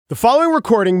The following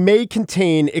recording may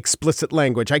contain explicit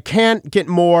language. I can't get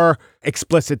more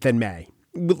explicit than may.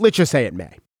 Let's just say it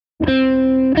may.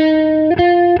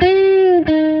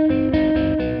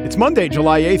 It's Monday,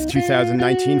 July 8th,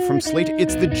 2019. From Slate,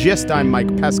 it's The Gist. I'm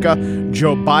Mike Pesca.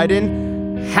 Joe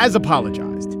Biden has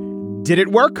apologized. Did it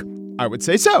work? I would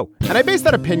say so. And I base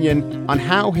that opinion on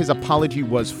how his apology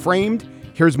was framed.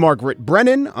 Here's Margaret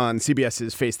Brennan on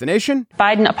CBS's Face the Nation.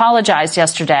 Biden apologized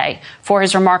yesterday for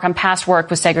his remark on past work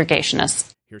with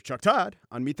segregationists. Here's Chuck Todd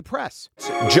on Meet the Press.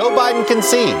 Joe Biden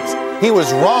concedes he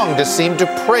was wrong to seem to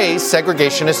praise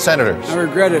segregationist senators. I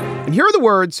regret it. And here are the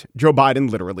words Joe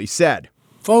Biden literally said.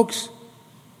 Folks,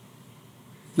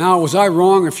 now was I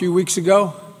wrong a few weeks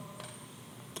ago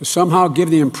to somehow give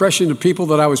the impression to people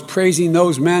that I was praising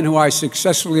those men who I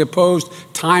successfully opposed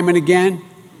time and again?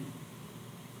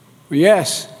 Well,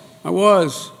 yes, I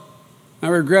was. I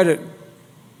regret it.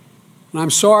 And I'm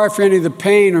sorry for any of the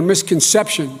pain or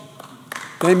misconception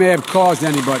they may have caused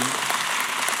anybody.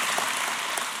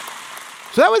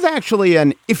 So that was actually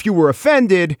an if you were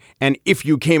offended and if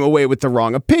you came away with the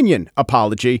wrong opinion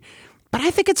apology. But I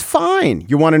think it's fine.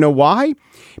 You want to know why?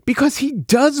 Because he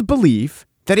does believe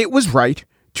that it was right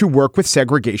to work with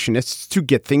segregationists to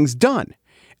get things done.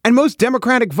 And most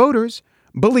Democratic voters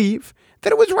believe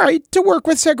that it was right to work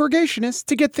with segregationists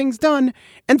to get things done.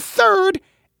 And third,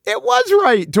 it was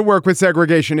right to work with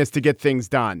segregationists to get things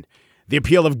done. The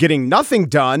appeal of getting nothing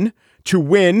done to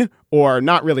win, or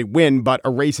not really win, but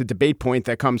erase a debate point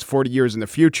that comes 40 years in the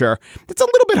future, that's a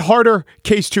little bit harder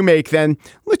case to make than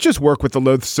let's just work with the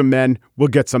loathsome men. We'll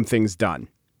get some things done.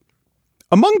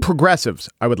 Among progressives,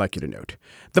 I would like you to note,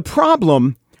 the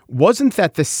problem wasn't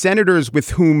that the senators with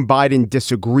whom Biden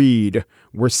disagreed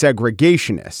were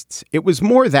segregationists. It was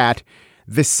more that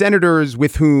the senators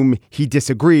with whom he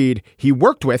disagreed, he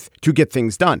worked with to get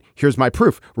things done. Here's my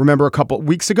proof. Remember a couple of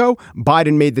weeks ago,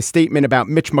 Biden made the statement about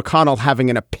Mitch McConnell having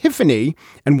an epiphany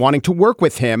and wanting to work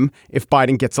with him if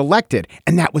Biden gets elected.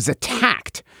 And that was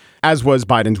attacked, as was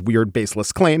Biden's weird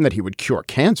baseless claim that he would cure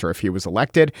cancer if he was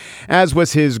elected, as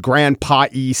was his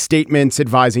grandpa-y statements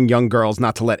advising young girls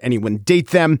not to let anyone date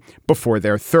them before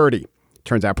they're 30.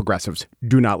 Turns out progressives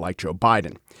do not like Joe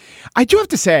Biden. I do have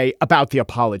to say about the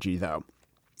apology, though,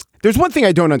 there's one thing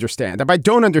I don't understand. If I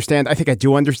don't understand, I think I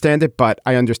do understand it, but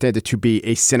I understand it to be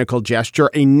a cynical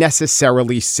gesture, a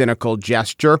necessarily cynical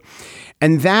gesture.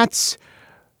 And that's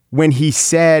when he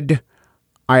said,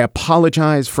 I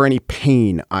apologize for any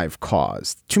pain I've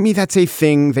caused. To me, that's a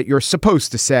thing that you're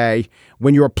supposed to say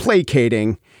when you're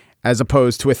placating as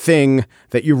opposed to a thing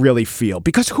that you really feel.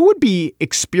 Because who would be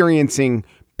experiencing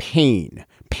pain?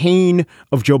 Pain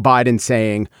of Joe Biden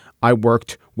saying, I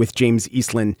worked with James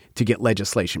Eastland to get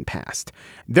legislation passed.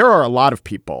 There are a lot of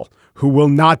people who will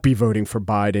not be voting for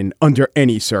Biden under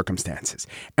any circumstances.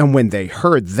 And when they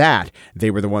heard that, they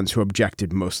were the ones who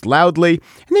objected most loudly.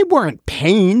 And they weren't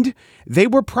pained. They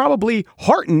were probably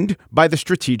heartened by the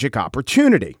strategic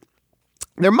opportunity.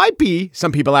 There might be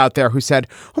some people out there who said,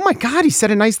 oh, my God, he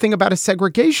said a nice thing about a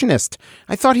segregationist.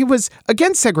 I thought he was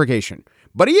against segregation,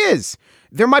 but he is.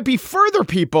 There might be further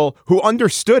people who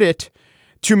understood it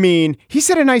to mean he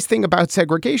said a nice thing about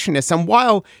segregationists. And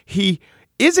while he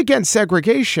is against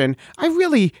segregation, I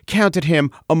really counted him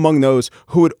among those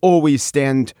who would always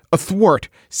stand athwart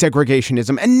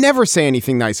segregationism and never say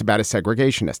anything nice about a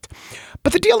segregationist.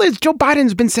 But the deal is, Joe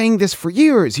Biden's been saying this for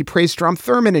years. He praised Strom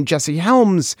Thurmond and Jesse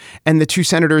Helms and the two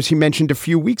senators he mentioned a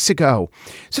few weeks ago.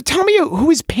 So tell me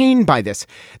who is pained by this?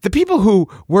 The people who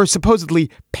were supposedly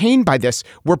pained by this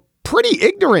were pretty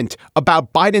ignorant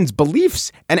about Biden's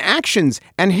beliefs and actions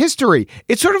and history.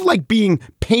 It's sort of like being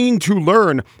pained to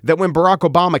learn that when Barack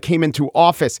Obama came into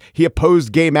office, he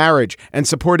opposed gay marriage and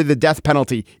supported the death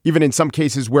penalty, even in some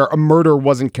cases where a murder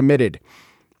wasn't committed.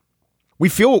 We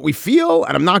feel what we feel,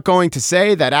 and I'm not going to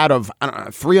say that out of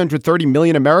 330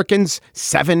 million Americans,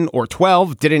 7 or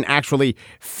 12 didn't actually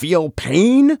feel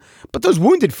pain. But those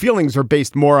wounded feelings are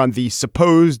based more on the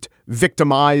supposed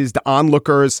victimized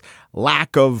onlookers'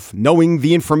 lack of knowing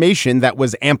the information that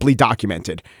was amply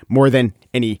documented, more than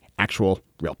any actual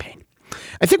real pain.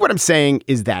 I think what I'm saying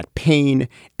is that pain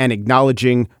and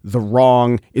acknowledging the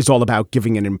wrong is all about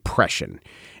giving an impression.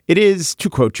 It is, to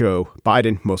quote Joe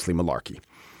Biden, mostly malarkey.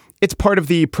 It's part of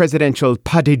the presidential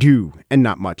pas de deux and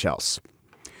not much else.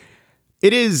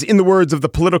 It is, in the words of the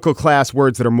political class,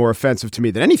 words that are more offensive to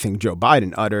me than anything Joe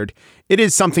Biden uttered. It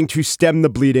is something to stem the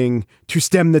bleeding, to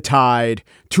stem the tide,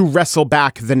 to wrestle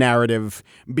back the narrative,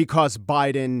 because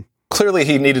Biden... Clearly,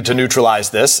 he needed to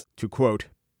neutralize this. To quote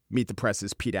Meet the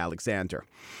Press's Pete Alexander.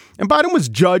 And Biden was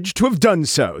judged to have done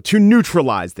so, to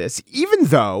neutralize this, even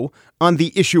though on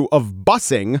the issue of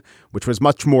busing, which was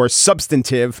much more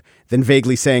substantive than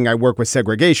vaguely saying I work with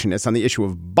segregationists, on the issue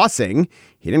of busing,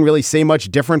 he didn't really say much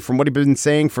different from what he'd been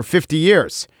saying for 50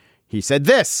 years. He said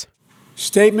this.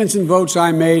 Statements and votes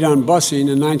I made on busing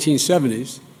in the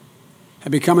 1970s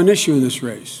have become an issue in this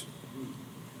race.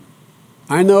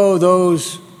 I know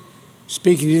those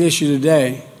speaking to the issue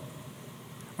today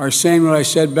are saying what I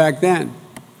said back then.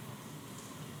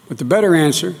 But the better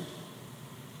answer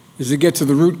is to get to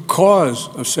the root cause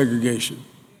of segregation.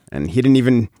 And he didn't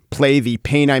even play the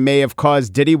pain I may have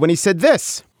caused ditty when he said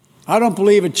this. I don't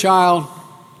believe a child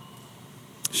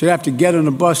should have to get on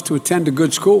a bus to attend a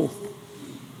good school.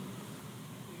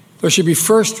 There should be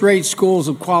first-rate schools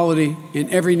of quality in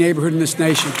every neighborhood in this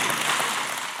nation.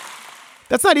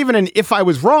 That's not even an if I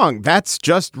was wrong. That's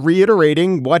just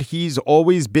reiterating what he's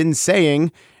always been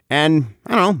saying. And,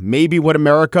 I don't know, maybe what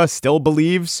America still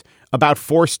believes about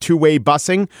forced two-way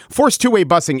busing. Forced two-way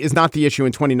busing is not the issue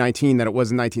in 2019 that it was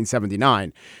in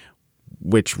 1979,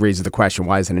 which raises the question,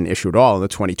 why isn't it an issue at all in the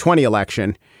 2020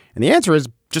 election? And the answer is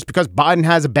just because Biden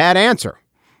has a bad answer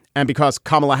and because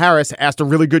Kamala Harris asked a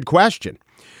really good question.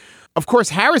 Of course,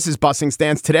 Harris's busing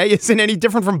stance today isn't any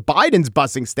different from Biden's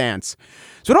busing stance.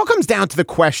 So it all comes down to the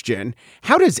question,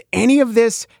 how does any of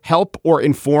this help or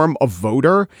inform a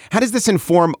voter? How does this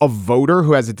inform a voter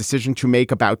who has a decision to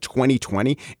make about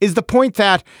 2020? Is the point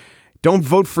that don't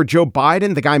vote for Joe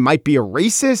Biden, the guy might be a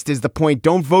racist? Is the point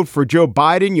don't vote for Joe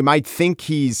Biden, you might think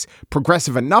he's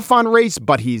progressive enough on race,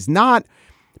 but he's not?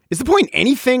 Is the point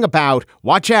anything about,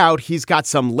 watch out, he's got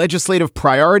some legislative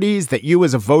priorities that you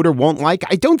as a voter won't like?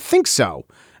 I don't think so.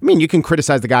 I mean, you can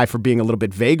criticize the guy for being a little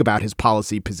bit vague about his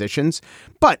policy positions,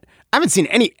 but I haven't seen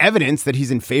any evidence that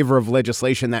he's in favor of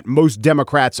legislation that most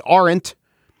Democrats aren't.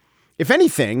 If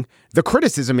anything, the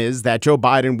criticism is that Joe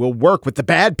Biden will work with the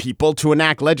bad people to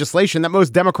enact legislation that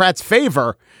most Democrats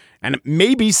favor, and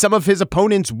maybe some of his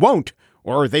opponents won't,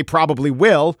 or they probably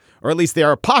will, or at least they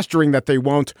are posturing that they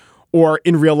won't. Or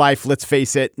in real life, let's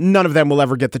face it, none of them will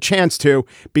ever get the chance to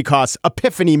because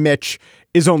Epiphany Mitch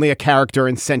is only a character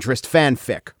in centrist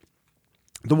fanfic.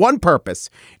 The one purpose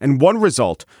and one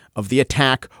result of the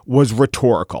attack was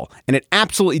rhetorical, and it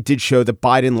absolutely did show that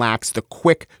Biden lacks the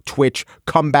quick twitch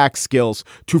comeback skills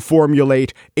to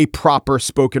formulate a proper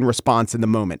spoken response in the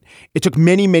moment. It took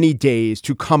many, many days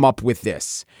to come up with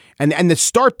this. And the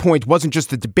start point wasn't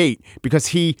just the debate because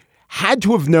he had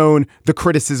to have known the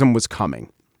criticism was coming.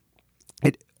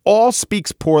 It all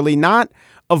speaks poorly, not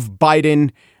of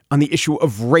Biden on the issue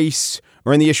of race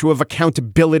or on the issue of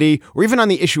accountability or even on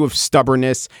the issue of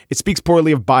stubbornness. It speaks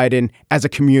poorly of Biden as a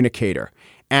communicator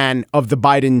and of the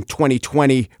Biden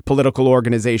 2020 political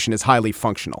organization as highly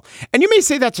functional. And you may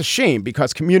say that's a shame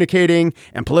because communicating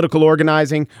and political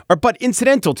organizing are but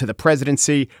incidental to the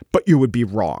presidency, but you would be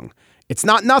wrong. It's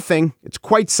not nothing. It's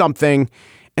quite something.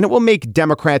 And it will make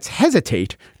Democrats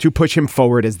hesitate to push him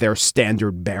forward as their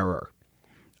standard bearer.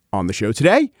 On the show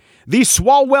today, the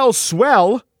Swalwell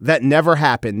swell that never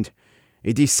happened,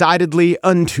 a decidedly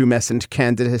untumescent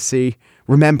candidacy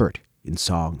remembered in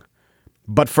song.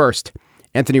 But first,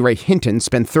 Anthony Ray Hinton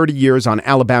spent 30 years on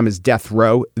Alabama's death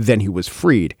row, then he was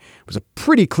freed. It was a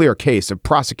pretty clear case of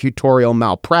prosecutorial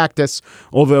malpractice,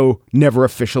 although never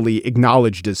officially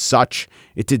acknowledged as such.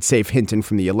 It did save Hinton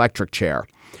from the electric chair.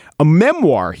 A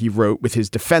memoir he wrote with his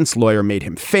defense lawyer made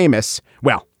him famous.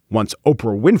 Well, once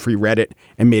Oprah Winfrey read it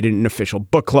and made it an official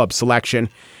book club selection.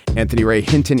 Anthony Ray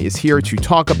Hinton is here to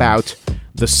talk about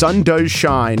The Sun Does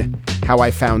Shine, How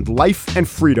I Found Life and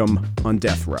Freedom on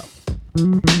Death Row.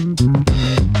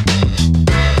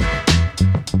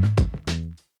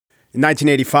 In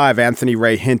 1985, Anthony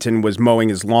Ray Hinton was mowing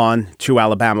his lawn. 2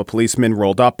 Alabama policemen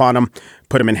rolled up on him,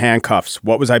 put him in handcuffs.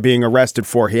 What was I being arrested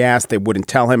for? He asked. They wouldn't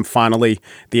tell him. Finally,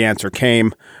 the answer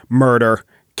came: murder,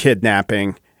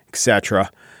 kidnapping, etc.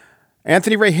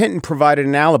 Anthony Ray Hinton provided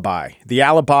an alibi. The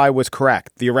alibi was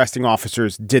correct. The arresting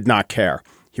officers did not care.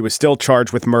 He was still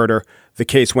charged with murder. The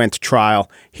case went to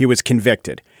trial. He was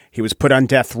convicted. He was put on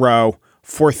death row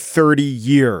for 30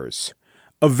 years.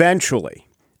 Eventually,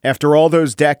 after all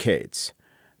those decades,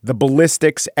 the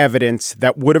ballistics evidence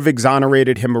that would have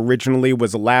exonerated him originally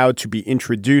was allowed to be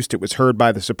introduced. It was heard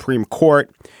by the Supreme Court.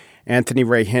 Anthony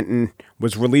Ray Hinton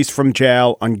was released from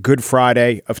jail on Good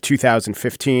Friday of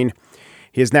 2015.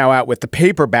 He is now out with the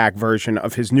paperback version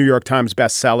of his New York Times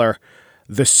bestseller,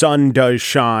 The Sun Does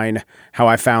Shine, How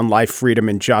I Found Life, Freedom,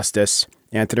 and Justice.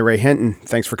 Anthony Ray Hinton,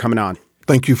 thanks for coming on.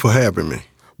 Thank you for having me.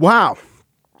 Wow.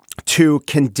 To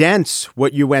condense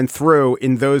what you went through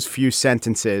in those few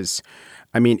sentences,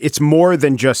 I mean, it's more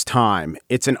than just time.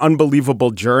 It's an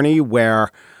unbelievable journey where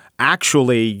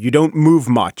actually you don't move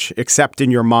much except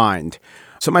in your mind.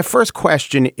 So my first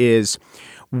question is,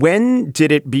 when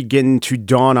did it begin to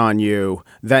dawn on you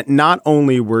that not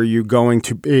only were you going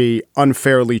to be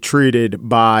unfairly treated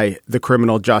by the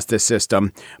criminal justice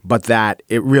system, but that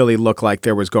it really looked like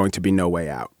there was going to be no way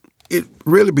out? It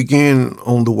really began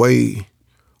on the way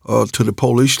to the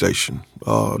police station.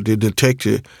 The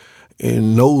detective,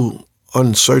 in no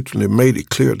uncertainty, made it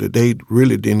clear that they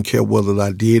really didn't care whether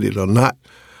I did it or not.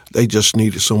 They just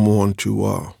needed someone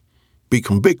to be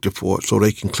convicted for it so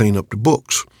they can clean up the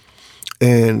books.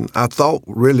 And I thought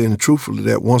really and truthfully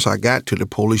that once I got to the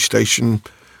police station,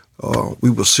 we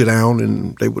would sit down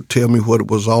and they would tell me what it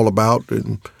was all about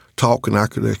and talk, and I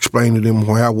could explain to them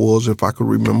where I was if I could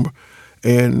remember.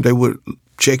 And they would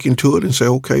check into it and say,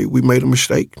 okay, we made a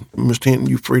mistake. Mr. Hinton,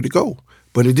 you're free to go.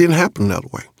 But it didn't happen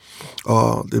that way.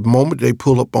 The moment they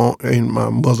pulled up in my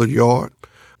mother's yard,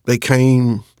 they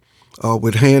came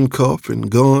with handcuffs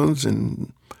and guns,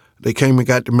 and they came and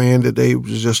got the man that they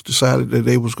just decided that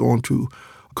they was going to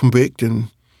convict and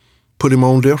put him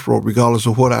on death row, regardless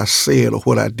of what I said or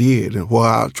what I did and what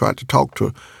I tried to talk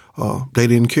to. They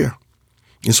didn't care.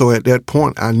 And so at that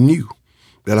point, I knew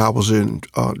that I was in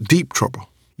deep trouble.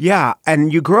 Yeah,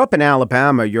 and you grew up in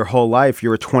Alabama your whole life. You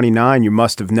were 29. You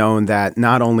must have known that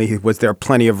not only was there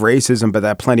plenty of racism, but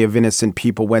that plenty of innocent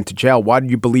people went to jail. Why did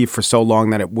you believe for so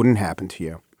long that it wouldn't happen to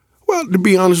you? Well, to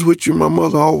be honest with you, my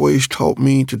mother always taught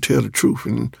me to tell the truth,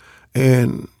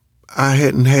 and I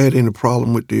hadn't had any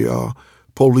problem with the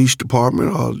police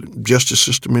department or justice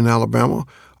system in Alabama.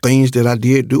 Things that I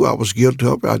did do, I was guilty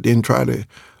of. I didn't try to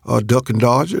duck and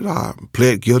dodge it. I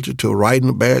pled guilty to writing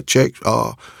a bad check,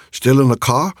 stealing a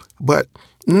car, but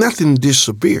nothing this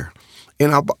severe.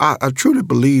 And I truly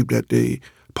believe that the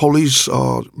police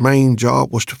main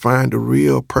job was to find the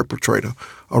real perpetrator,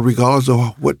 regardless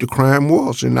of what the crime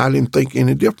was, and I didn't think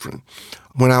any different.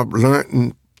 When I learned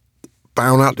and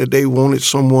found out that they wanted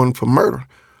someone for murder,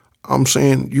 I'm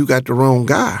saying, you got the wrong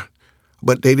guy,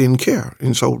 but they didn't care.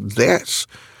 And so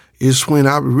is when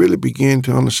I really began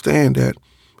to understand that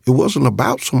it wasn't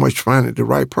about so much finding the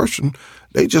right person.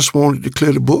 They just wanted to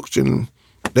clear the books, and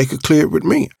they could clear it with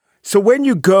me. So when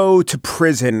you go to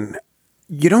prison,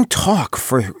 you don't talk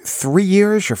for 3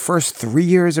 years, your first 3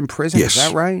 years in prison, Yes. Is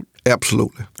that right?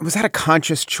 Absolutely. Was that a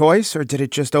conscious choice, or did it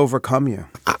just overcome you?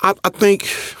 I think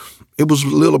it was a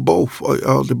little of both.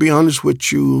 To be honest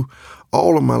with you,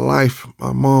 all of my life,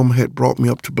 my mom had brought me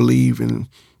up to believe in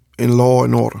law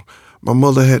and order. My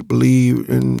mother had believed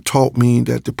and taught me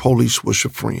that the police was your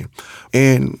friend.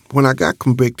 And when I got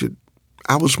convicted,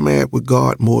 I was mad with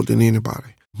God more than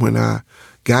anybody. When I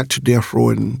got to death row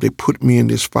and they put me in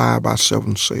this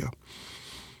 5x7 cell,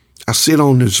 I sit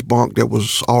on this bunk that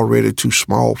was already too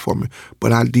small for me,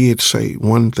 but I did say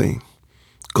one thing: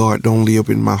 God don't live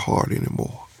in my heart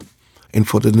anymore. And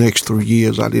for the next 3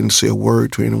 years, I didn't say a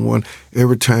word to anyone.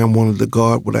 Every time one of the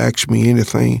guards would ask me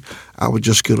anything, I would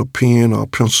just get a pen or a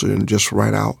pencil and just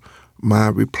write out my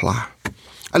reply.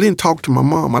 I didn't talk to my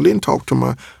mom. I didn't talk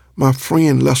to my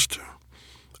friend Lester.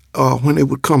 When they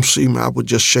would come see me, I would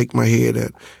just shake my head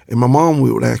at, and my mom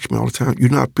would ask me all the time, "You're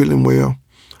not feeling well?"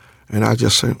 And I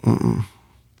just say, "Mm-mm,"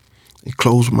 and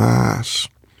close my eyes.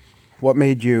 What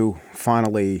made you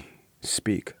finally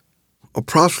speak?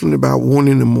 Approximately about 1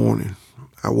 a.m,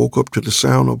 I woke up to the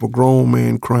sound of a grown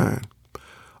man crying,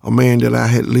 a man that I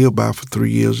had lived by for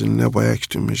 3 years and never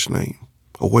asked him his name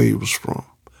or where he was from.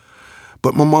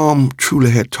 But my mom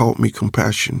truly had taught me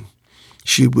compassion.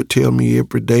 She would tell me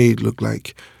every day it looked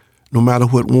like no matter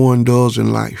what one does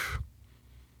in life,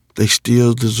 they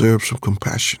still deserve some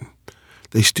compassion.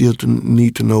 They still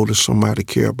need to know that somebody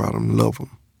care about them, love them.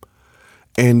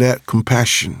 And that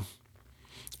compassion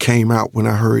came out when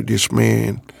I heard this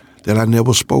man that I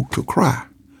never spoke to cry.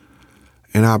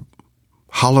 And I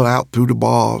hollered out through the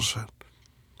bars,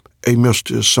 "Hey,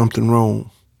 mister, is something wrong?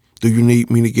 Do you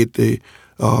need me to get the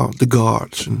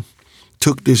guards?" And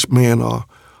took this man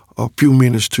a few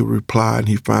minutes to reply, and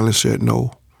he finally said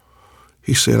no.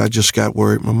 He said, "I just got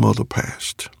word my mother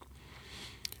passed."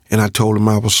 And I told him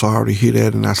I was sorry to hear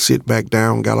that, and I sit back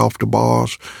down, got off the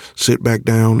bars, sit back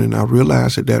down, and I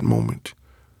realized at that moment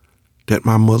that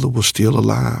my mother was still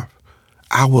alive.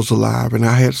 I was alive, and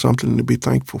I had something to be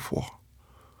thankful for.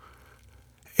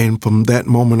 And from that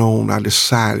moment on, I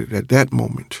decided at that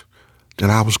moment that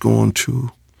I was going to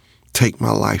take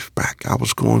my life back. I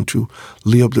was going to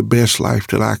live the best life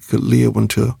that I could live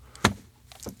until,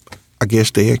 I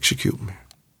guess, they execute me.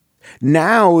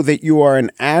 Now that you are an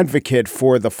advocate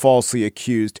for the falsely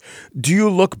accused, do you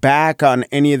look back on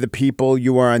any of the people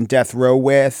you were on death row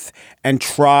with and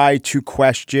try to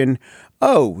question,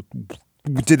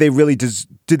 did they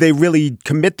really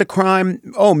commit the crime?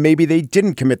 Oh, maybe they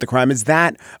didn't commit the crime. Is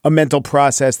that a mental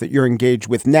process that you're engaged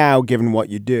with now, given what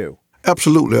you do?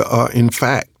 Absolutely. In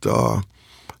fact,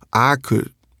 I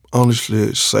could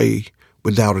honestly say,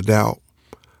 without a doubt,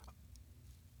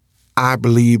 I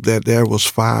believe that there was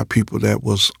 5 people that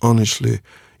was honestly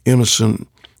innocent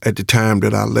at the time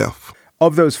that I left.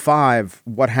 Of those 5,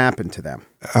 what happened to them?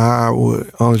 I would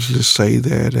honestly say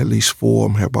that at least 4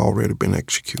 of them have already been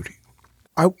executed.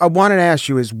 I wanted to ask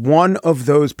you, is one of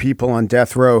those people on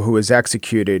death row who was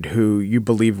executed, who you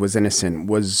believe was innocent,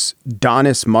 was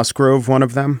Donis Musgrove one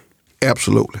of them?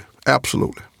 Absolutely.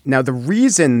 Absolutely. Now, the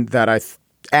reason that I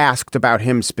asked about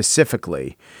him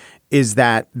specifically is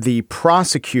that the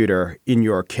prosecutor in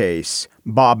your case,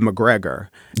 Bob McGregor,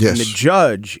 yes, and the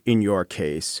judge in your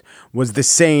case was the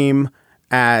same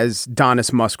as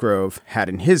Donis Musgrove had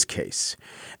in his case.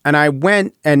 And I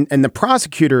went, and the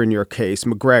prosecutor in your case,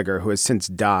 McGregor, who has since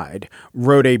died,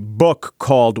 wrote a book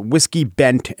called Whiskey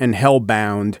Bent and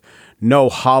Hellbound, No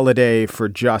Holiday for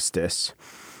Justice.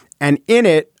 And in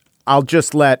it, I'll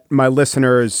just let my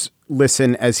listeners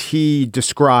listen as he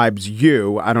describes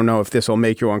you. I don't know if this will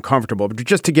make you uncomfortable, but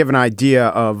just to give an idea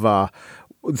of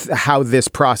how this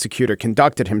prosecutor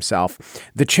conducted himself.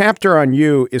 The chapter on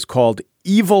you is called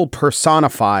Evil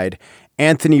Personified,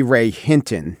 Anthony Ray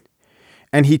Hinton.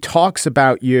 And he talks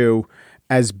about you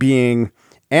as being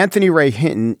Anthony Ray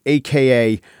Hinton,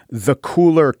 a.k.a. the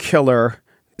Cooler Killer,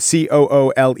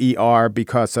 Cooler,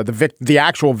 because the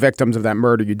actual victims of that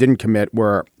murder you didn't commit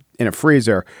were in a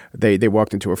freezer. They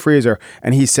walked into a freezer.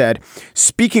 And he said,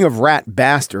 speaking of rat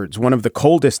bastards, one of the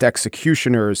coldest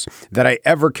executioners that I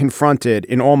ever confronted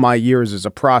in all my years as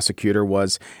a prosecutor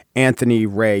was Anthony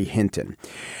Ray Hinton.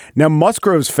 Now,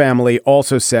 Musgrove's family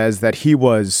also says that he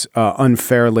was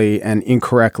unfairly and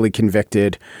incorrectly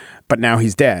convicted, but now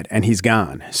he's dead and he's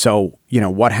gone. So,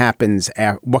 what happens?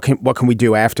 What can we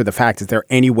do after the fact? Is there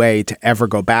any way to ever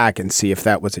go back and see if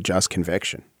that was a just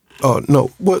conviction? No.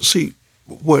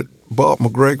 What Bob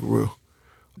McGregor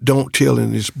don't tell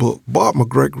in this book, Bob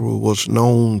McGregor was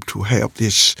known to have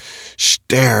this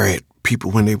stare at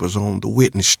people when they was on the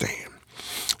witness stand.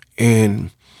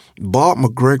 And Bob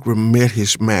McGregor met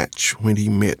his match when he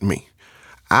met me.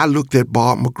 I looked at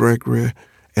Bob McGregor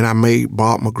and I made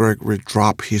Bob McGregor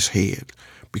drop his head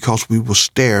because we were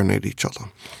staring at each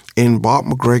other. And Bob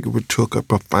McGregor took a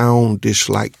profound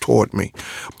dislike toward me.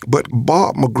 But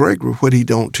Bob McGregor, what he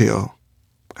don't tell,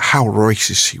 how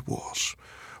racist he was.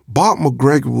 Bob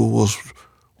McGregor was,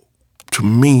 to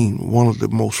me, one of the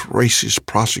most racist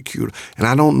prosecutors. And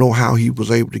I don't know how he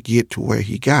was able to get to where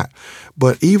he got.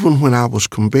 But even when I was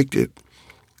convicted,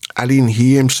 I didn't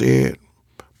hear him say it,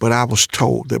 but I was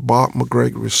told that Bob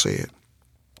McGregor said,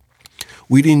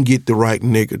 we didn't get the right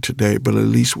nigger today, but at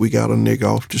least we got a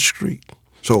nigger off the street.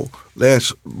 So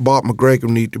Bob McGregor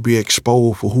need to be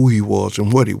exposed for who he was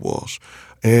and what he was.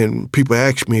 And people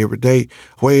ask me every day,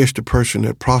 where is the person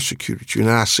that prosecuted you?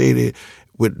 And I said it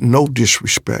with no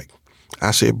disrespect. I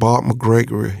said, Bob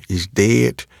McGregor is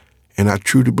dead, and I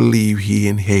truly believe he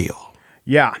in hell.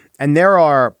 Yeah, and there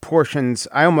are portions,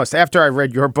 after I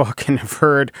read your book and have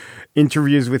heard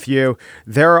interviews with you,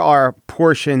 there are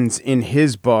portions in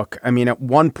his book. I mean, at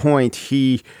one point,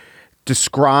 he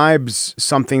describes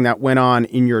something that went on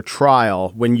in your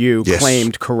trial when you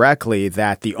claimed correctly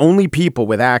that the only people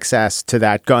with access to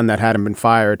that gun that hadn't been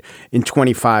fired in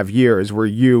 25 years were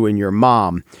you and your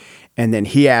mom. And then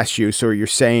he asked you, so you're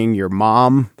saying your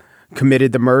mom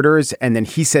committed the murders? And then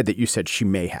he said that you said she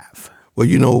may have.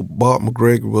 Well, Bob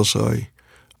McGregor was a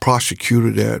prosecutor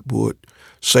that would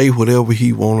say whatever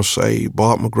he want to say.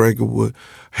 Bob McGregor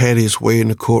had his way in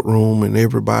the courtroom and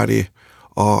everybody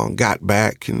got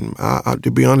back, and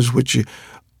to be honest with you,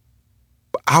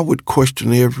 I would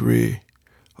question every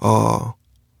trial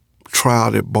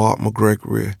that Bob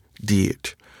McGregor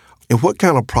did. And what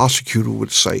kind of prosecutor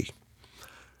would say,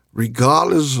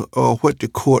 regardless of what the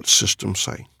court system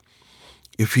say,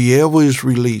 if he ever is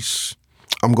released,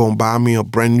 I'm going to buy me a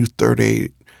brand new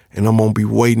 .38 and I'm going to be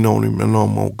waiting on him and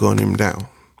I'm going to gun him down.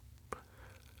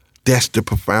 That's the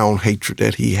profound hatred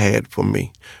that he had for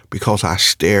me because I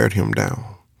stared him down.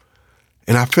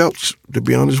 And I felt, to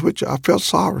be honest with you, I felt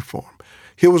sorry for him.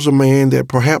 He was a man that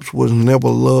perhaps was never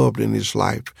loved in his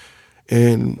life.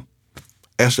 And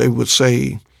as they would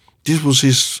say, this was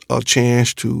his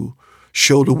chance to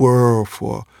show the world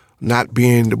for not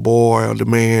being the boy or the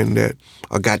man that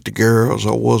got the girls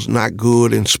or was not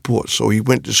good in sports. So he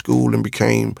went to school and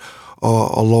became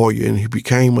a lawyer, and he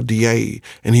became a DA,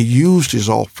 and he used his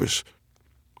office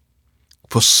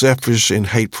for selfish and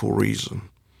hateful reasons.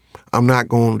 I'm not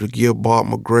going to give Bob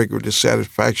McGregor the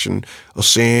satisfaction of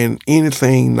saying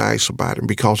anything nice about him,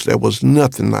 because there was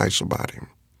nothing nice about him.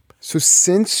 So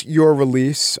since your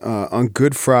release on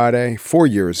Good Friday 4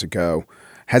 years ago,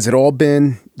 has it all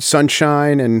been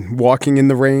sunshine and walking in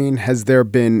the rain? Has there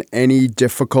been any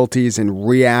difficulties in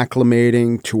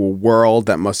reacclimating to a world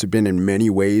that must have been in many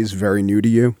ways very new to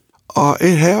you?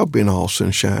 It have been all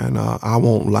sunshine. I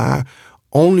won't lie.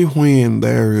 Only when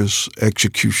there is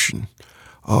execution,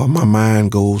 my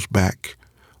mind goes back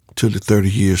to the 30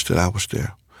 years that I was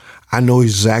there. I know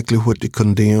exactly what the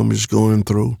condemned is going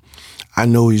through. I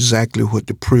know exactly what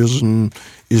the prison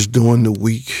is doing the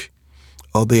week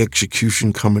of the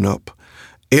execution coming up.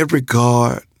 Every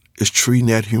guard is treating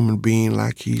that human being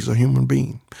like he's a human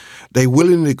being. They're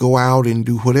willing to go out and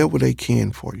do whatever they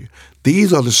can for you.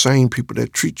 These are the same people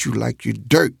that treat you like you're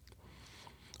dirt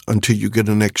until you get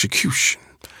an execution.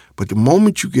 But the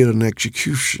moment you get an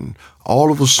execution,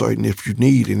 all of a sudden, if you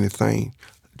need anything,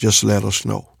 just let us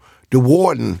know. The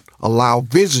warden allowed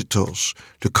visitors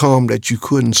to come that you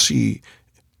couldn't see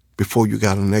before you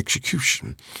got an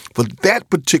execution. For that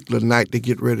particular night, they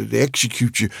get ready to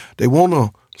execute you. They want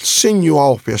to send you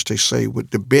off, as they say,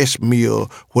 with the best meal,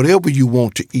 whatever you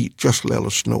want to eat. Just let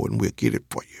us know and we'll get it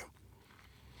for you.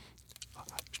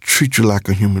 Treat you like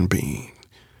a human being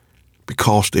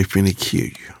because they finna kill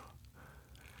you.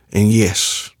 And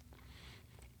yes,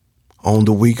 on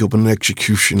the week of an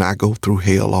execution, I go through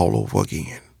hell all over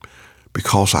again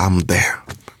because I'm there.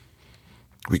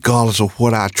 Regardless of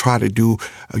what I try to do,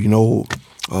 a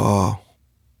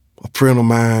friend of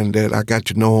mine that I got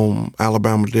to know on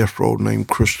Alabama death row named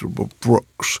Christopher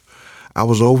Brooks, I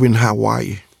was over in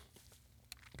Hawaii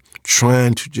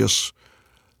trying to just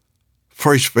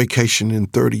first vacation in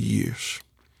 30 years.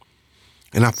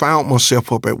 And I found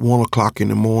myself up at 1 o'clock in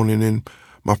the morning, and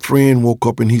my friend woke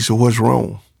up and he said, "What's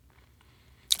wrong?"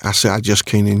 I said, "I just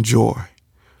can't enjoy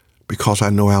because I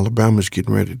know Alabama's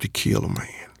getting ready to kill a man."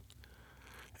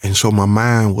 And so my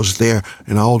mind was there,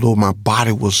 and although my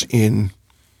body was in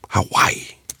Hawaii,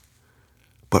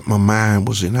 but my mind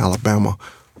was in Alabama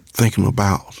thinking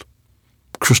about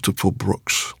Christopher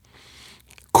Brooks,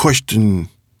 questioning,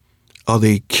 are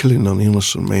they killing an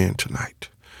innocent man tonight?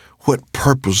 What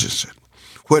purpose is it?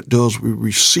 What does we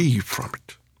receive from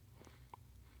it?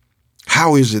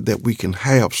 How is it that we can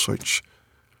have such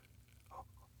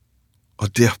a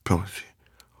death penalty?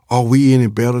 Are we any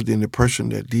better than the person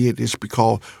that did this?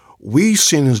 Because we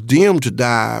sentenced them to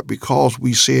die because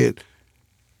we said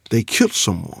they killed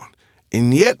someone.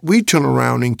 And yet we turn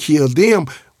around and kill them.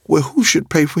 Well, who should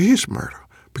pay for his murder?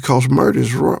 Because murder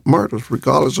is murder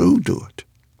regardless of who do it.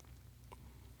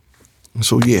 And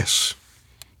so, yes,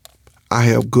 I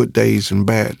have good days and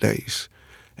bad days.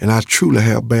 And I truly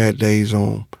have bad days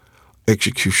on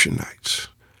execution nights.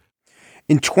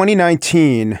 In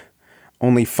 2019,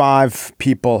 only 5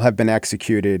 people have been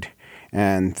executed,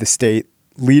 and the state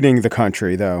leading the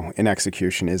country, though, in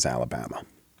execution is Alabama.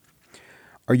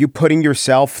 Are you putting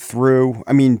yourself through,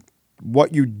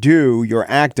 what you do, your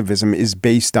activism is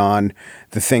based on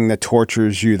the thing that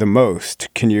tortures you the most.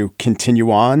 Can you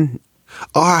continue on?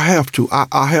 I have to.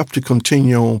 I have to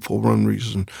continue on for one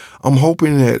reason. I'm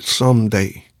hoping that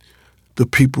someday the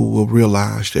people will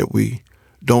realize that we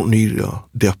don't need a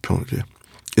death penalty.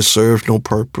 It serves no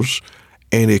purpose,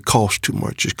 and it costs too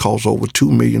much. It costs over $2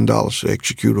 million to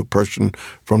execute a person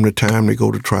from the time they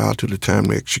go to trial to the time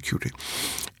they execute it.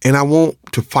 And I want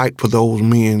to fight for those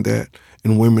men that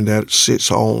and women that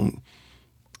sits on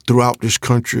throughout this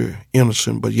country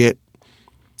innocent, but yet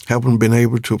haven't been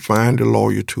able to find a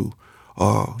lawyer to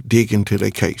dig into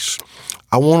their case.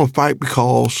 I want to fight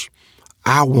because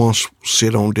I once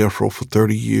sat on death row for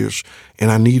 30 years,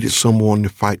 and I needed someone to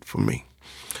fight for me.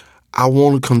 I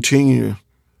want to continue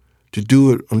to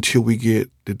do it until we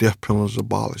get the death penalty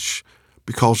abolished,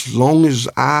 because as long as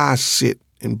I sit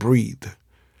and breathe,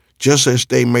 just as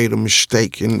they made a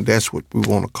mistake, and that's what we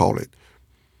want to call it,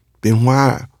 then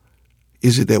why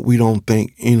is it that we don't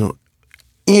think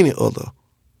any other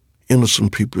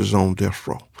innocent people is on death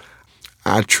row?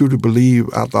 I truly believe,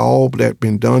 after all that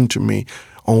been done to me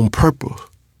on purpose,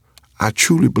 I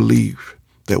truly believe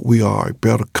that we are a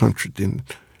better country than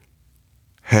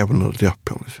having a death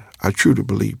penalty. I truly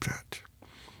believe that.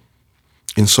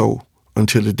 And so,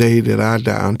 until the day that I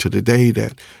die, until the day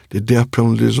that the death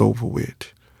penalty is over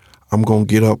with, I'm going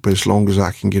to get up as long as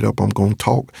I can get up. I'm going to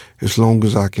talk as long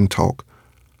as I can talk.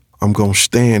 I'm going to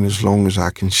stand as long as I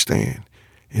can stand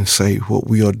and say what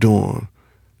we are doing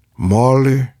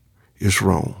morally is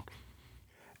wrong.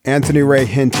 Anthony Ray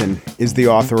Hinton is the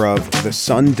author of The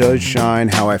Sun Does Shine,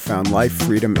 How I Found Life,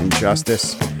 Freedom, and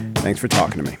Justice. Thanks for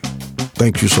talking to me.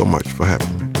 Thank you so much for having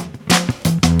me.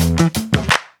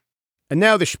 And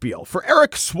now the spiel. For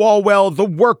Eric Swalwell, the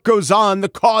work goes on, the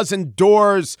cause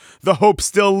endures, the hope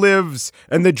still lives,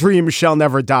 and the dream shall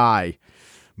never die.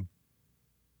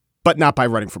 But not by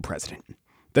running for president.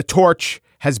 The torch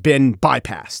has been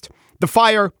bypassed. The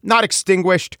fire not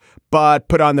extinguished, but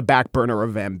put on the back burner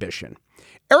of ambition.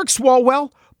 Eric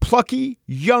Swalwell, plucky,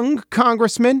 young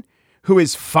congressman who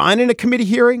is fine in a committee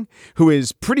hearing, who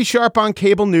is pretty sharp on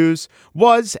cable news,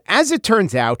 was, as it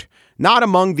turns out, not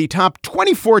among the top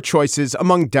 24 choices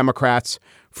among Democrats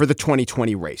for the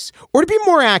 2020 race. Or to be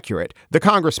more accurate, the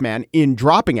congressman, in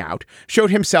dropping out,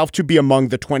 showed himself to be among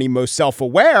the 20 most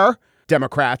self-aware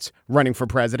Democrats running for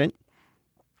president.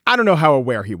 I don't know how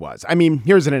aware he was. I mean,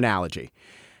 here's an analogy.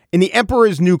 In The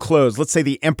Emperor's New Clothes, let's say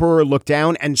the emperor looked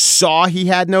down and saw he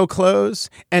had no clothes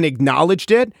and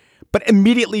acknowledged it, but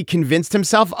immediately convinced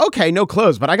himself, okay, no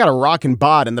clothes, but I got a rockin'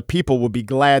 bod and the people will be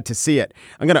glad to see it.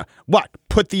 I'm going to,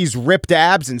 put these ripped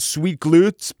abs and sweet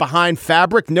glutes behind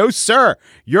fabric? No, sir.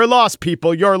 Your loss,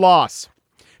 people, your loss.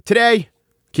 Today,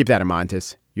 keep that in mind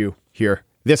as you hear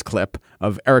this clip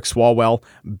of Eric Swalwell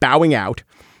bowing out.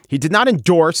 He did not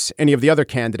endorse any of the other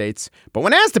candidates, but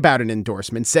when asked about an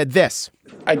endorsement, said this.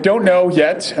 I don't know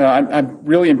yet. I'm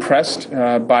really impressed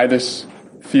by this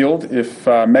field. If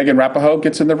Megan Rapinoe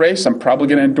gets in the race, I'm probably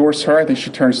going to endorse her. I think she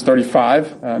turns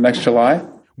 35 next July.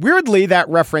 Weirdly, that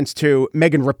reference to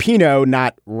Megan Rapinoe,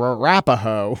 not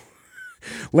Rapinoe,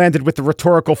 landed with the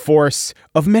rhetorical force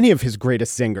of many of his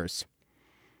greatest singers.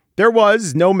 There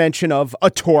was no mention of a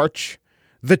torch.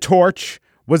 The torch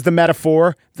was the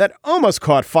metaphor that almost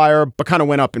caught fire, but kind of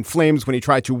went up in flames when he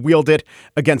tried to wield it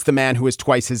against the man who is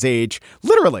twice his age.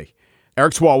 Literally,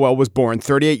 Eric Swalwell was born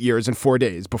 38 years and 4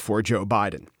 days before Joe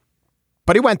Biden.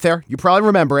 But he went there. You probably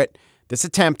remember it. This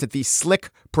attempt at the slick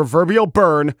proverbial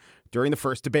burn during the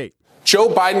first debate. Joe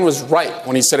Biden was right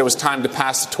when he said it was time to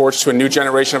pass the torch to a new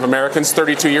generation of Americans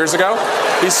 32 years ago.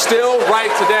 He's still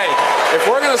right today. If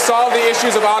we're going to solve the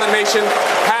issues of automation,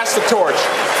 pass the torch.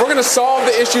 If we're going to solve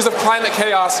the issues of climate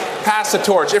chaos, pass the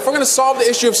torch. If we're going to solve the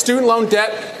issue of student loan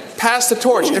debt, pass the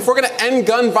torch. If we're going to end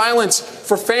gun violence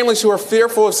for families who are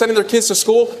fearful of sending their kids to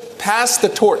school, pass the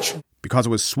torch. Because it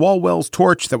was Swalwell's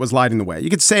torch that was lighting the way.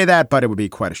 You could say that, but it would be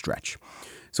quite a stretch.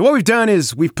 So what we've done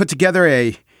is we've put together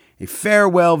a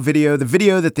farewell video, the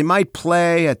video that they might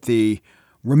play at the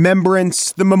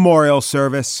remembrance, the memorial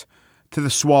service to the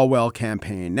Swalwell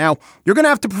campaign. Now, you're going to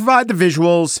have to provide the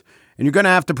visuals and you're going to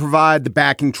have to provide the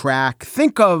backing track.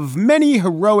 Think of many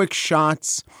heroic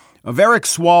shots of Eric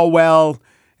Swalwell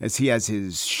as he has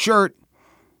his shirt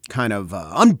kind of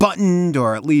unbuttoned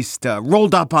or at least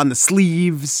rolled up on the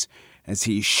sleeves as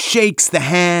he shakes the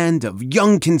hand of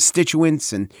young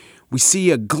constituents, and we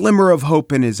see a glimmer of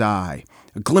hope in his eye.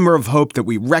 A glimmer of hope that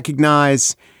we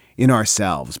recognize in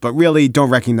ourselves, but really don't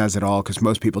recognize at all because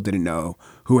most people didn't know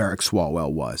who Eric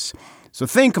Swalwell was. So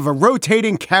think of a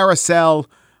rotating carousel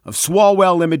of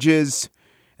Swalwell images,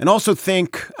 and also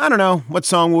think, I don't know, what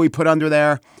song will we put under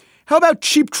there? How about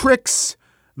Cheap Trick's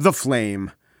The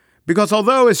Flame? Because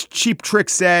although, as Cheap Trick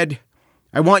said,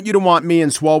 I want you to want me,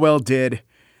 and Swalwell did,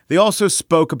 they also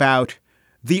spoke about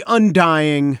the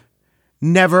undying,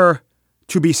 never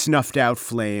to be snuffed out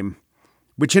flame,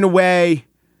 which in a way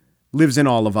lives in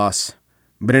all of us,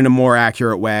 but in a more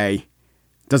accurate way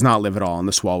does not live at all in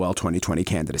the Swalwell 2020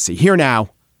 candidacy. Here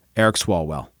now, Eric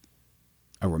Swalwell,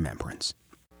 a remembrance.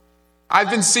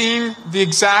 I've been seeing the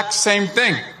exact same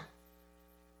thing,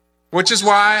 which is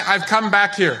why I've come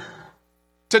back here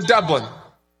to Dublin,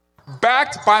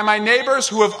 backed by my neighbors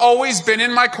who have always been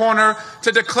in my corner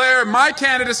to declare my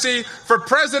candidacy for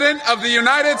President of the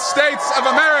United States of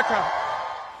America.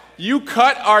 You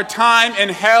cut our time in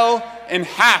hell in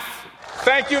half.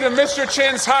 Thank you to Mr.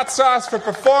 Chin's hot sauce for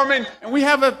performing. And we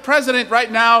have a president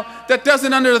right now that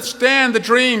doesn't understand the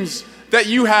dreams that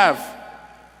you have.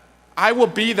 I will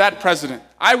be that president.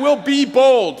 I will be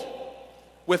bold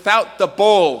without the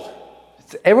bold.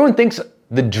 Everyone thinks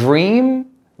the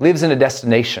dream lives in a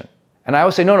destination. And I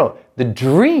always say, no, the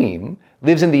dream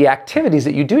lives in the activities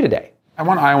that you do today. I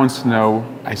want Iowans to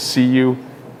know I see you,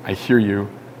 I hear you,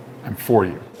 I'm for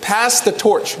you. Pass the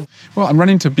torch. Well, I'm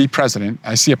running to be president.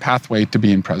 I see a pathway to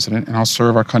being president, and I'll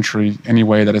serve our country any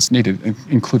way that it's needed,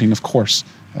 including, of course,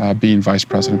 being vice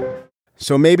president.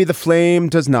 So maybe the flame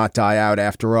does not die out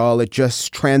after all. It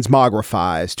just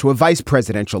transmogrifies to a vice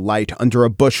presidential light under a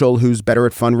bushel who's better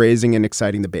at fundraising and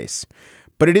exciting the base.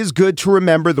 But it is good to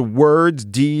remember the words,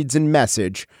 deeds, and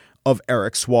message of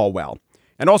Eric Swalwell.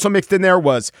 And also mixed in there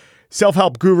was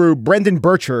self-help guru Brendan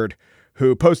Burchard,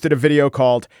 who posted a video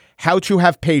called How to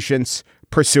Have Patience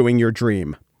Pursuing Your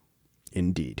Dream.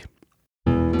 Indeed.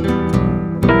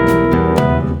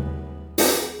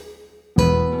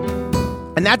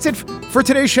 And that's it for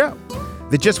today's show.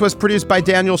 The Gist was produced by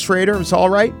Daniel Schrader. It's all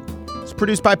right. It's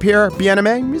produced by Pierre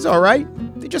Bien-Aimé. He's all right.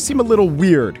 They just seem a little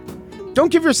weird. Don't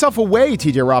give yourself away,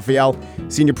 TJ Raphael,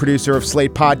 senior producer of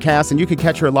Slate Podcasts, and you can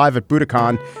catch her live at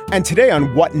Budokan. And today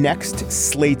on What Next,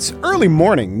 Slate's early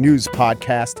morning news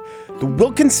podcast, the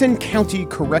Wilkinson County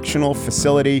Correctional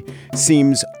Facility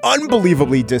seems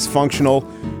unbelievably dysfunctional.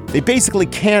 They basically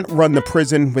can't run the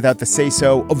prison without the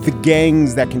say-so of the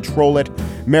gangs that control it.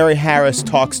 Mary Harris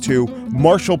talks to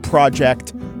Marshall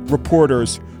Project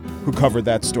reporters who covered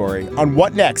that story on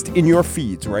What Next in your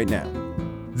feeds right now.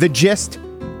 The Gist,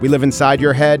 we live inside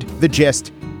your head. The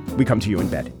Gist, we come to you in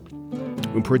bed.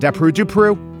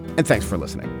 And thanks for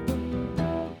listening.